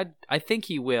 I think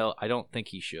he will. I don't think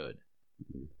he should.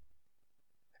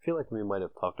 I feel like we might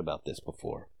have talked about this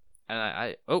before. And yeah,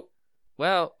 it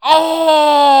was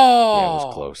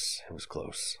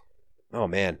close. Oh,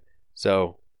 man.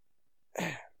 So,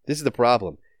 this is the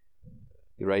problem.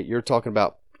 Right? You're talking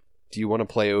about, do you want to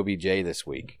play OBJ this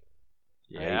week?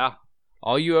 Yeah. Right?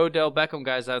 All you Odell Beckham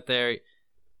guys out there,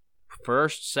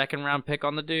 first, second round pick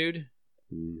on the dude.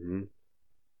 Mm-hmm.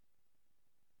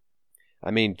 I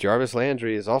mean, Jarvis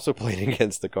Landry is also playing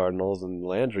against the Cardinals, and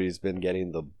Landry's been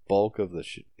getting the bulk of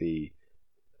the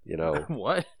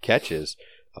what? catches.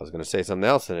 I was going to say something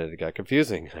else, and it got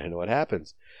confusing. I know what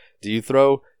happens. Do you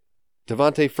throw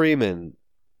Devontae Freeman?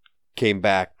 Came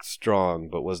back strong,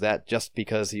 but was that just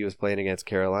because he was playing against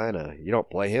Carolina? You don't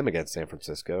play him against San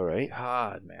Francisco, right?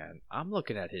 God, man. I'm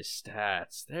looking at his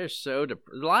stats. They're so... the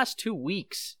last 2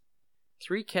 weeks,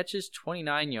 3 catches,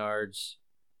 29 yards.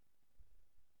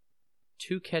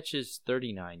 2 catches,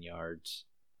 39 yards.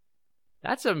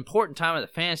 That's an important time of the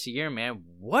fantasy year, man.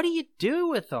 What do you do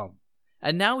with him?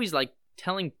 And now he's like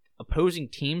telling opposing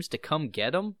teams to come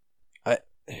get him.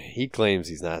 He claims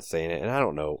he's not saying it, and I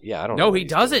don't know. Yeah, I don't know. No, he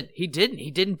doesn't. He didn't.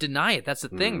 He didn't deny it. That's the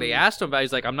thing. They asked him about it.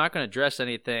 He's like, I'm not going to address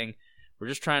anything. We're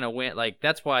just trying to win. Like,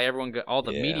 that's why all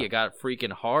the media got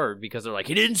freaking hard, because they're like,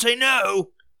 he didn't say no.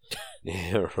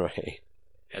 Yeah, right.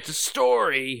 That's a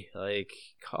story. Like,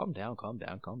 calm down.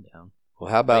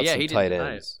 Well, how about some tight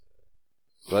ends?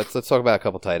 Let's talk about a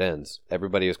couple tight ends.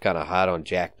 Everybody was kind of hot on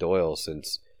Jack Doyle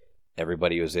since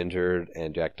everybody was injured,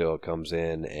 and Jack Doyle comes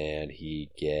in, and he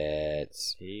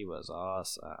was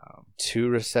awesome. 2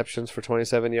 receptions for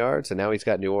 27 yards, and now he's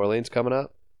got New Orleans coming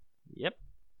up. Yep.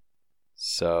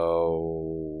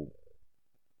 So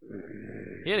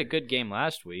he had a good game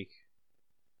last week.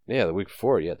 Yeah, the week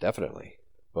before, yeah, definitely.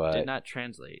 But did not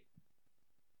translate.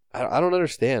 I don't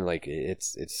understand. Like,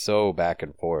 it's so back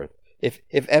and forth. If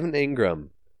Evan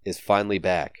Ingram is finally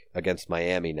back against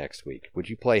Miami next week, would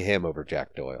you play him over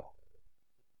Jack Doyle?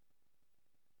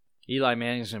 Eli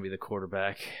Manning's going to be the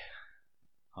quarterback.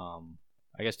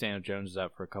 I guess Daniel Jones is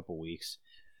out for a couple weeks.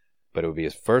 But it would be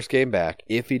his first game back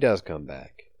if he does come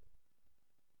back.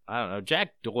 I don't know.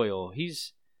 Jack Doyle,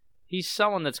 he's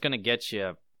someone that's going to get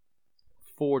you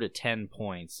 4 to 10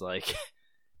 points. Like,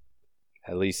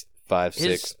 at least 5,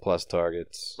 6 plus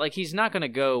targets. Like, he's not going to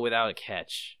go without a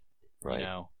catch. Right. You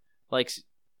know? Like,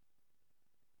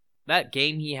 that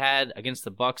game he had against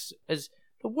the Bucs is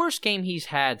the worst game he's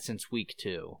had since week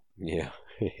 2. Yeah.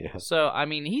 Yeah. So, I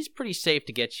mean, he's pretty safe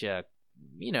to get you,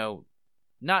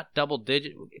 not double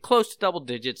digit, close to double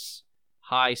digits,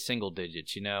 high single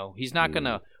digits, He's not going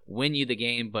to win you the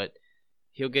game, but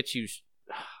he'll get you,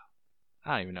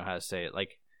 I don't even know how to say it,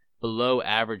 like below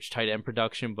average tight end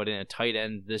production, but in a tight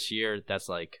end this year, that's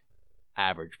like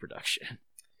average production.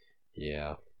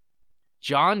 Yeah.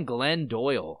 John Glenn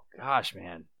Doyle. Gosh,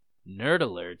 man. Nerd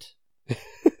alert.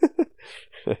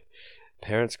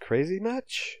 Parents crazy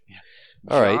much? Yeah.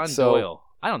 All right, so Doyle.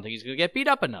 I don't think he's going to get beat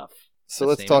up enough. So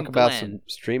let's talk about some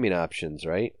streaming options,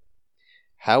 right?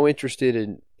 How interested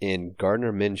in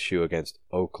Gardner Minshew against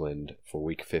Oakland for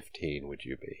Week 15 would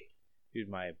you be? Dude,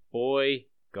 my boy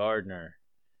Gardner.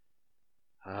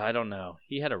 I don't know.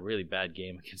 He had a really bad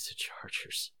game against the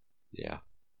Chargers. Yeah.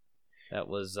 That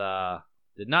was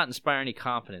did not inspire any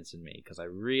confidence in me because I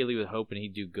really was hoping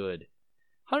he'd do good.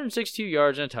 162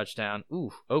 yards and a touchdown.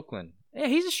 Ooh, Oakland. Yeah,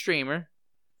 he's a streamer.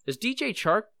 Is DJ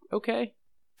Chark okay?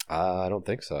 I don't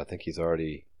think so. I think he's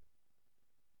already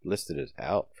listed as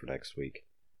out for next week.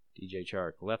 DJ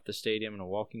Chark left the stadium in a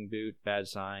walking boot. Bad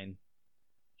sign.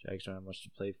 Jags don't have much to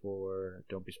play for.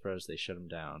 Don't be surprised they shut him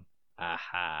down.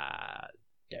 Aha.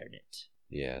 Darn it.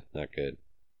 Yeah, not good.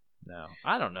 No.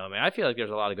 I don't know, man. I feel like there's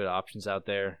a lot of good options out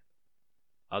there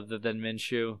other than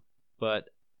Minshew. But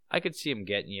I could see him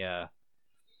getting you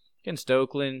against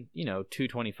Oakland,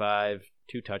 225,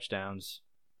 2 touchdowns,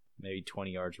 maybe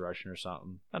 20 yards rushing or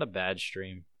something. Not a bad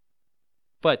stream.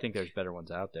 But I think there's better ones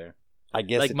out there. I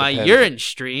guess like my urine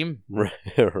stream.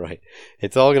 Right.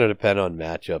 It's all going to depend on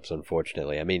matchups,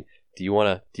 unfortunately. I mean, do you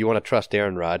want to trust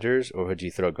Aaron Rodgers, or would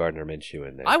you throw Gardner Minshew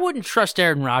in there? I wouldn't trust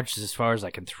Aaron Rodgers as far as I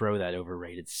can throw that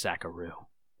overrated sackaroo.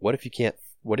 What if you can't?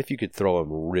 What if you could throw him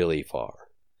really far?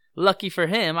 Lucky for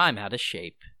him, I'm out of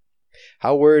shape.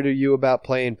 How worried are you about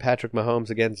playing Patrick Mahomes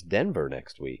against Denver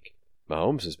next week?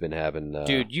 Mahomes has been having...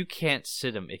 Dude, you can't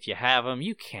sit him. If you have him,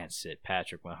 you can't sit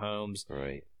Patrick Mahomes.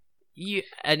 Right.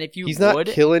 And if you He's not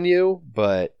killing you,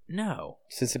 but... No.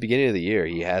 Since the beginning of the year,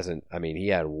 he hasn't... I mean, he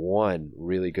had one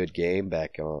really good game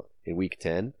back in Week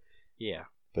 10. Yeah.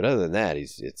 But other than that,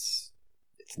 it's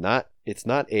not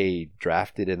a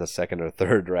drafted in the second or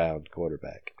third round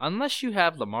quarterback. Unless you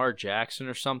have Lamar Jackson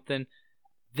or something,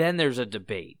 then there's a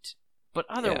debate. But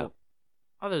other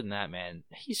than that, man,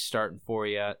 he's starting for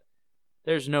you.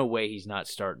 There's no way he's not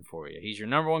starting for you. He's your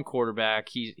number one quarterback.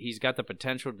 He's got the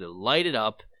potential to light it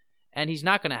up, and he's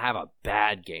not going to have a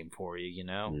bad game for you,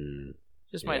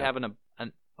 Just might have an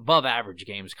above average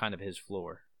game is kind of his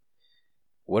floor.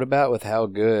 What about with how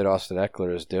good Austin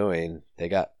Eckler is doing?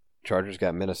 Chargers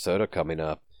got Minnesota coming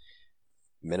up.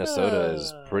 Minnesota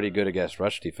is pretty good against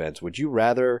rush defense. Would you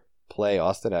rather play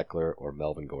Austin Eckler or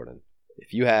Melvin Gordon?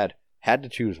 If you had to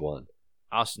choose one.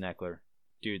 Austin Eckler.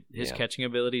 Dude, his catching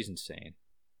ability is insane.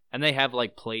 And they have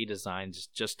play designs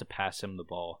just to pass him the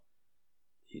ball.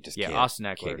 He just Austin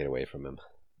Eckler can't get away from him.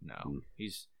 No,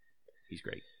 he's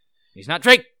great. He's not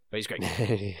Drake, but he's great.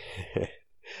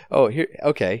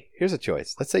 Here's a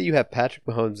choice. Let's say you have Patrick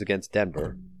Mahomes against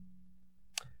Denver,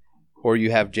 or you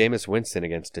have Jameis Winston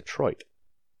against Detroit.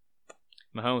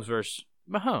 Mahomes versus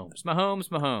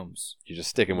Mahomes. You're just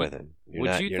sticking with it.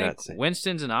 Would you think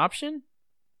Winston's an option?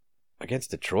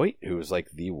 Against Detroit, who is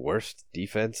the worst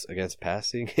defense against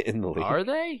passing in the league. Are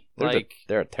they?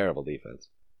 They're a terrible defense.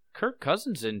 Kirk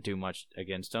Cousins didn't do much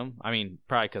against them. I mean,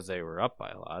 probably because they were up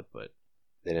by a lot, but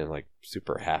they didn't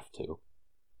super have to.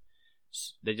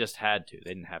 They just had to.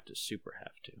 They didn't have to super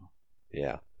have to.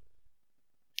 Yeah.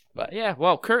 But yeah,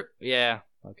 well, Kirk. Yeah,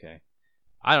 okay.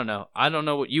 I don't know. I don't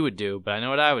know what you would do, but I know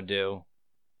what I would do.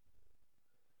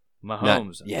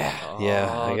 Mahomes.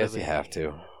 I guess you have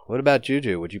to. What about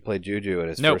Juju? Would you play Juju in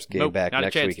his first game back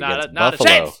next week against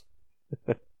Buffalo?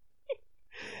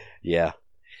 Yeah.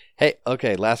 Hey,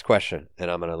 okay, last question, and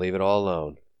I'm going to leave it all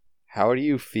alone. How do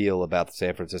you feel about the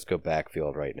San Francisco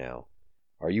backfield right now?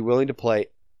 Are you willing to play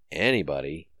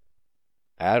anybody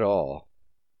at all?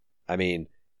 I mean,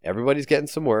 everybody's getting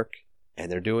some work,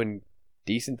 and they're doing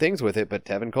decent things with it, but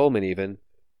Tevin Coleman even,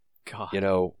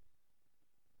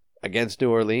 against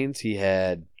New Orleans, he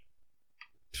had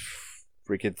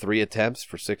freaking 3 attempts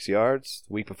for 6 yards.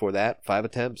 The week before that, 5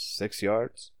 attempts, 6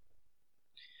 yards.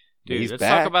 Dude, let's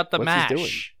talk about the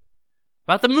mash.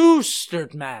 About the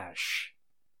Mostert mash.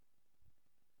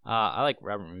 I like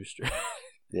Robert Mostert.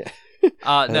 Yeah.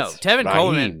 No, Tevin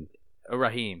Coleman.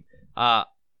 Raheem.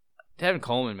 Tevin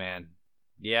Coleman, man.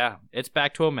 Yeah, it's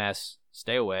back to a mess.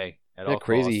 Stay away at all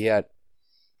crazy. Costs.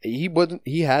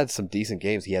 He had some decent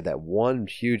games. He had that one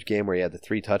huge game where he had the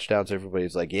 3 touchdowns.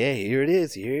 Everybody's like, "Yeah, here it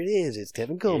is. It's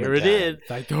Tevin Coleman. Here it is.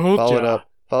 I told you."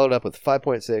 Followed up with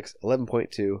 5.6,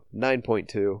 11.2,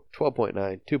 9.2,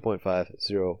 12.9, 2.5,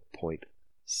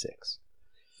 0.6.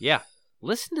 Yeah.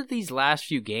 Listen to these last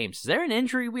few games. Is there an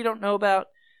injury we don't know about?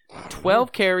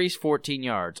 12 carries, 14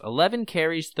 yards. 11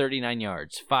 carries, 39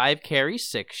 yards. 5 carries,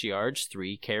 6 yards.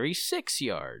 3 carries, 6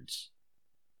 yards.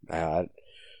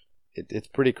 It's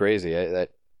pretty crazy.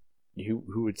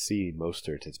 Who would see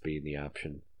Mostert as being the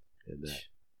option in the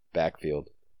backfield?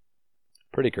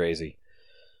 Pretty crazy.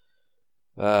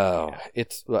 Oh,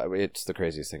 it's the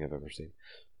craziest thing I've ever seen.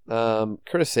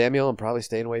 Curtis Samuel, I'm probably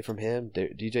staying away from him.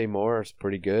 DJ Moore is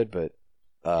pretty good, but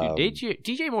dude,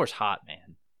 DJ Moore's hot,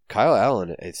 man. Kyle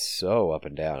Allen is so up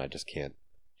and down. I just can't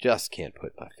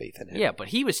put my faith in him. Yeah, but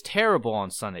he was terrible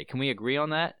on Sunday. Can we agree on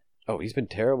that? Oh, he's been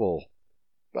terrible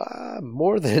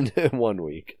more than 1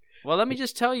 week. Well, let me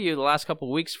just tell you, the last couple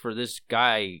of weeks for this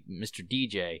guy, Mr.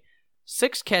 DJ,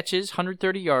 6 catches,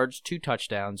 130 yards, 2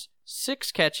 touchdowns.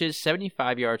 6 catches,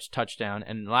 75 yards, touchdown.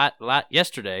 And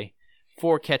yesterday,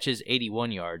 4 catches,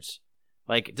 81 yards.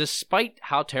 Like, despite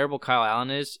how terrible Kyle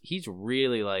Allen is, he's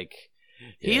really,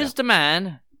 he is the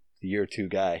man. The year 2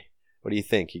 guy. What do you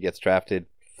think? He gets drafted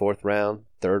 4th round,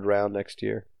 3rd round next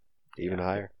year? Even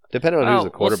higher? Depending on who's the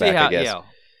quarterback, I guess. Yeah,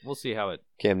 we'll see how it...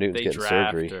 Cam Newton's getting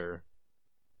surgery.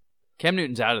 Cam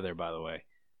Newton's out of there, by the way.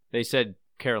 They said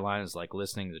Carolina's,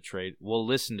 listening to trade... We'll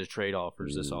listen to trade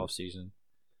offers this offseason.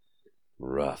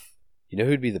 Rough. You know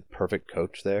who'd be the perfect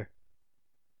coach there?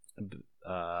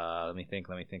 Let me think.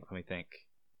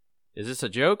 Is this a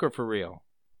joke or for real?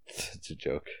 It's a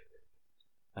joke.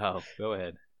 Oh, go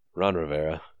ahead. Ron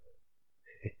Rivera.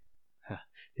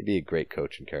 He'd be a great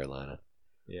coach in Carolina.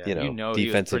 Yeah,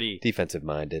 defensive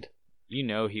minded. You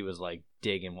know he was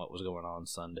digging what was going on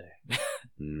Sunday.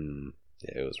 Yeah,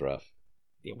 it was rough.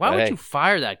 Yeah, why would you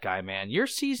fire that guy, man? Your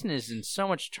season is in so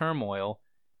much turmoil.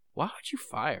 Why would you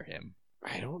fire him?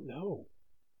 I don't know.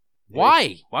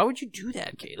 Why? Why would you do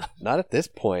that, Caleb? Not at this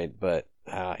point, but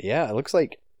yeah, it looks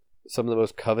like some of the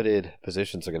most coveted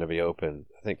positions are going to be open.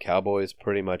 I think Cowboys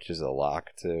pretty much is a lock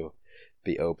to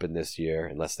be open this year,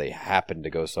 unless they happen to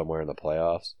go somewhere in the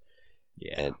playoffs.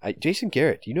 Yeah. And Jason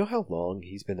Garrett, do you know how long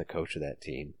he's been the coach of that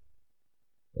team?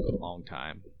 A long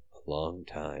time. A long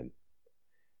time.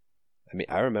 I mean,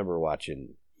 I remember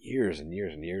watching years and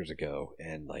years and years ago,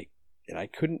 and I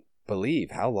couldn't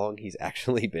believe how long he's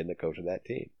actually been the coach of that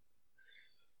team.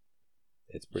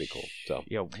 It's pretty cool. So,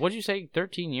 yeah, what'd you say?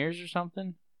 13 years or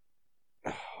something?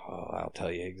 Oh, I'll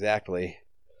tell you exactly.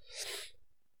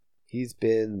 He's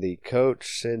been the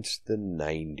coach since the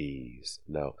 90s.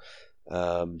 No.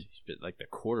 He's been the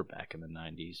quarterback in the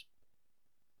 90s.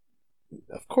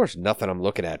 Of course, nothing I'm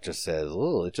looking at just says,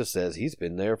 it just says he's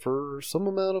been there for some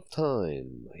amount of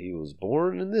time. He was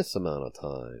born in this amount of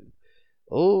time.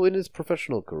 Oh, in his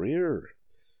professional career.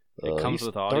 It comes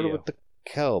with audio. Started with the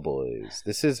Cowboys.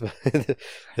 This is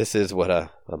this is what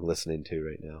I'm listening to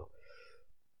right now.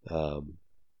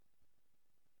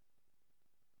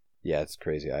 Yeah, it's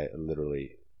crazy. I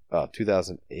literally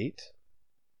 2008?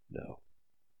 No.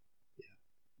 Yeah.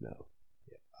 No.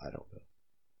 Yeah, I don't know.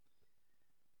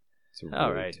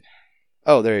 All right.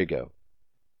 Oh, there you go.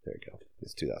 There you go.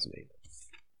 It's 2008.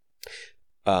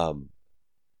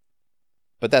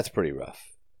 But that's pretty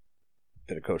rough.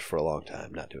 Been a coach for a long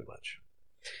time, not doing much.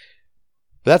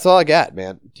 But that's all I got,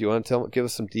 man. Do you want to give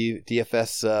us some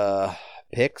DFS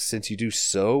picks since you do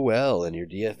so well in your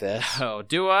DFS? Oh,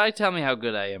 do I? Tell me how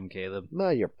good I am, Caleb. No,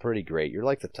 you're pretty great. You're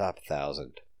like the top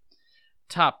 1,000.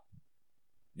 Yeah,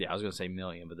 I was going to say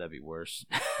million, but that'd be worse.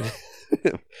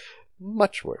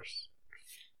 Much worse.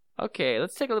 Okay,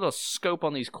 let's take a little scope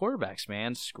on these quarterbacks,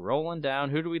 man. Scrolling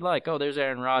down. Who do we like? Oh, there's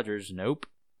Aaron Rodgers. Nope.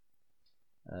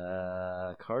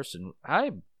 Carson.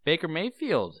 Hi, Baker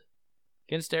Mayfield.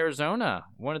 Against Arizona.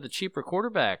 One of the cheaper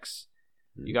quarterbacks.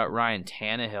 You got Ryan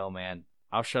Tannehill, man.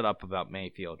 I'll shut up about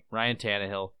Mayfield. Ryan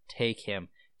Tannehill, take him.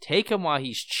 Take him while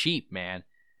he's cheap, man.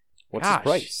 What's his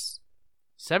price?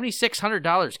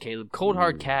 $7,600, Caleb. Cold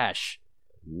hard cash.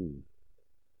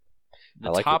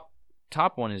 The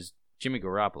top one is Jimmy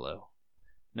Garoppolo.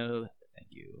 No, thank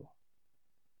you.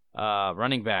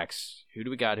 Running backs. Who do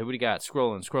we got?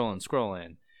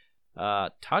 Scrolling.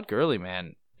 Todd Gurley,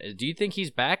 man. Do you think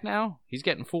he's back now? He's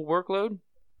getting full workload?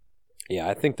 Yeah,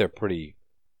 I think they're pretty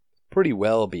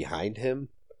well behind him.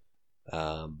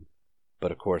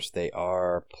 But of course they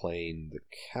are playing the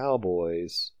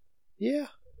Cowboys. Yeah,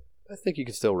 I think you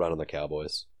can still run on the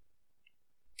Cowboys.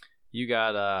 You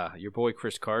got your boy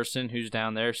Chris Carson, who's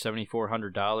down there,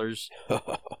 $7,400.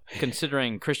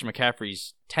 Considering Christian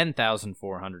McCaffrey's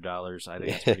 $10,400, I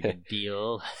think that's a pretty good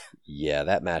deal. Yeah,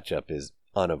 that matchup is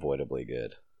unavoidably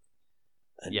good.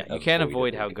 Yeah, you can't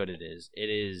avoid how good it is. It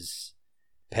is.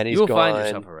 Penny's You'll gone. find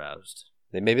yourself aroused.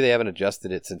 Maybe they haven't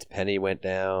adjusted it since Penny went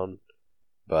down,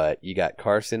 but you got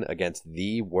Carson against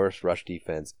the worst rush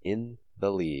defense in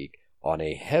the league on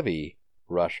a heavy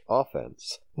rush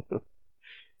offense.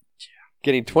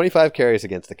 Getting 25 carries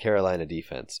against the Carolina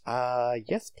defense.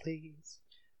 Yes, please.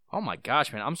 Oh my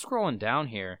gosh, man. I'm scrolling down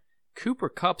here. Cooper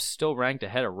Kupp's still ranked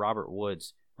ahead of Robert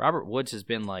Woods. Robert Woods has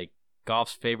been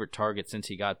Goff's favorite target since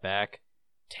he got back.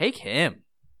 Take him.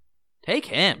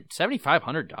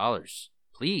 $7,500.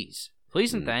 Please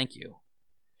and thank you.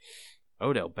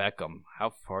 Odell Beckham.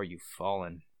 How far you've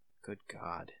fallen. Good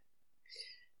God.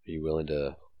 Are you willing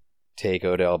to take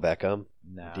Odell Beckham?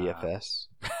 Nah. DFS?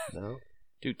 No?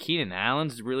 Dude, Keenan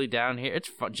Allen's really down here. It's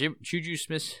fun. Juju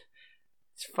Smith.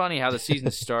 It's funny how the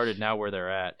season started now where they're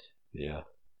at. Yeah.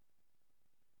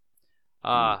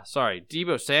 Sorry,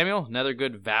 Deebo Samuel, another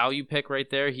good value pick right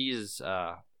there. He's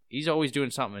always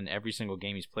doing something in every single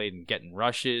game he's played and getting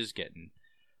rushes, getting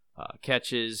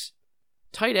catches.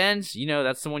 Tight ends,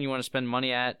 that's the one you want to spend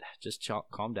money at. Just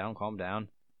calm down.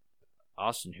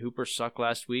 Austin Hooper sucked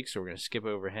last week, so we're going to skip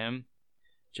over him.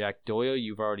 Jack Doyle,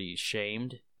 you've already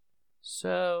shamed.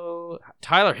 So,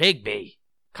 Tyler Higbee.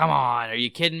 Come on, are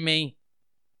you kidding me?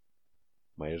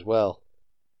 Might as well.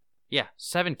 Yeah,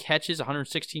 7 catches,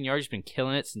 116 yards. He's been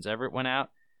killing it since Everett went out.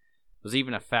 Was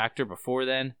even a factor before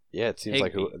then. Yeah, it seems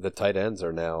like the tight ends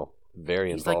are now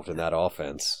very involved in that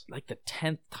offense. Like the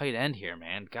 10th tight end here,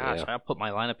 man. Gosh, yeah. I'll put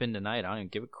my lineup in tonight. I don't even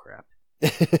give a crap.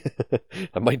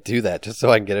 I might do that just so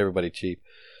I can get everybody cheap.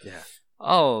 Yeah.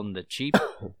 Oh, the cheap.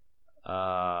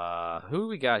 Who do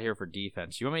we got here for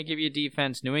defense? You want me to give you a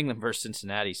defense? New England versus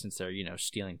Cincinnati, since they're,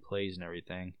 stealing plays and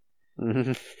everything.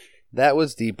 That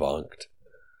was debunked.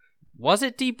 Was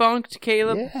it debunked,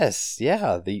 Caleb? Yes.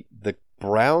 Yeah. The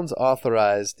Browns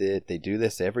authorized it. They do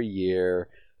this every year.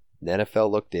 The NFL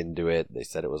looked into it. They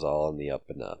said it was all on the up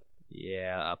and up.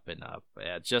 Yeah, up and up.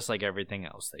 Yeah, just like everything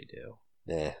else they do.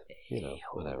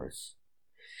 Whatever.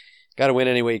 Got to win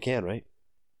any way you can, right?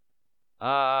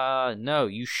 No,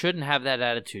 you shouldn't have that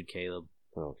attitude, Caleb.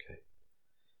 Okay.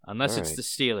 Unless it's the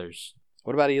Steelers.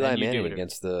 What about Eli Manning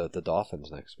against the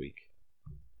Dolphins next week?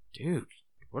 Dude,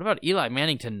 what about Eli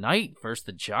Manning tonight versus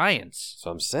the Giants? So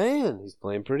I'm saying he's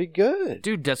playing pretty good.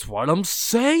 Dude, that's what I'm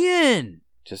saying.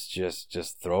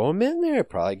 Just throw him in there.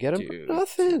 Probably get him for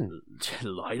nothing.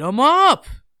 Light him up.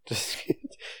 Just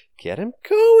get him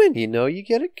going. You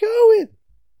get it going.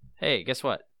 Hey, guess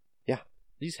what? Yeah.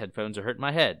 These headphones are hurting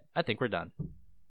my head. I think we're done.